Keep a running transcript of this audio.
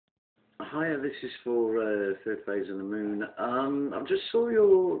Hiya, this is for Third Phase of the Moon. I just saw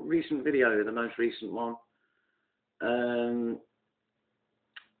your recent video, the most recent one.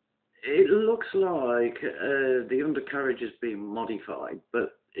 It looks like the undercarriage has been modified,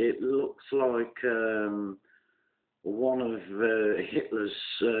 but it looks like one of Hitler's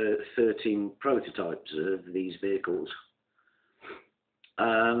 13 prototypes of these vehicles.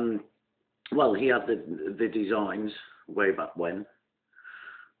 Well, he had the designs way back when.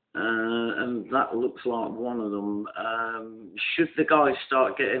 And that looks like one of them. Should the guys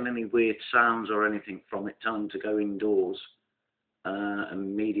start getting any weird sounds or anything from it, tell them to go indoors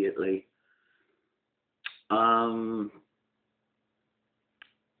immediately. There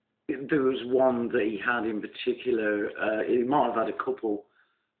was one that he had in particular. He might have had a couple,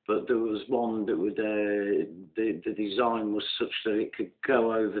 but there was one that would the design was such that it could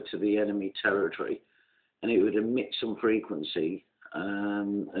go over to the enemy territory, and it would emit some frequency.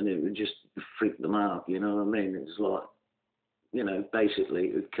 And it would just freak them out, you know what I mean? It's like, you know, basically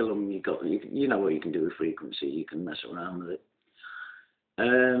it would kill them. You know what you can do with frequency, you can mess around with it.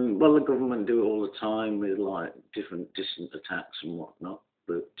 Well, the government do it all the time with like different distant attacks and whatnot,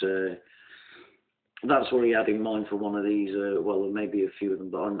 but that's what he had in mind for one of these. Well, maybe a few of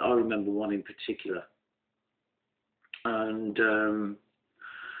them, but I remember one in particular. And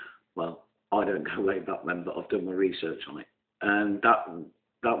well, I don't go way back then, but I've done my research on it. And that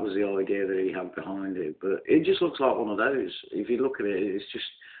was the idea that he had behind it. But it just looks like one of those. If you look at it, it's just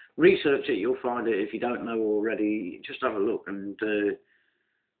research it. You'll find it. If you don't know already, just have a look, and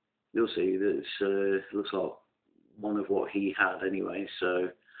you'll see that it looks like one of what he had anyway. So,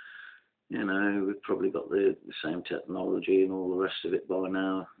 you know, we've probably got the same technology and all the rest of it by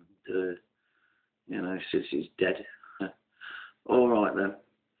now. And, you know, since he's dead. All right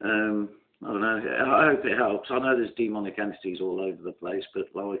then. I don't know. I hope it helps. I know there's demonic entities all over the place,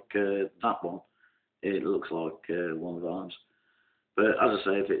 but like that one, it looks like one of ours. But as I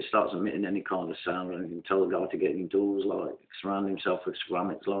say, if it starts emitting any kind of sound, you can tell the guy to get indoors, like surround himself with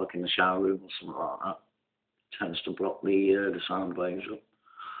ceramics, like in the shower room or something like that. Tends to block the sound waves up.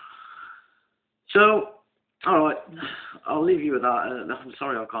 So, all right, I'll leave you with that. I'm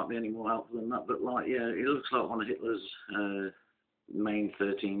sorry I can't be any more helpful than that, but like, yeah, it looks like one of Hitler's main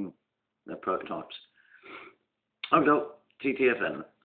 13 prototypes. Okay, TTFN.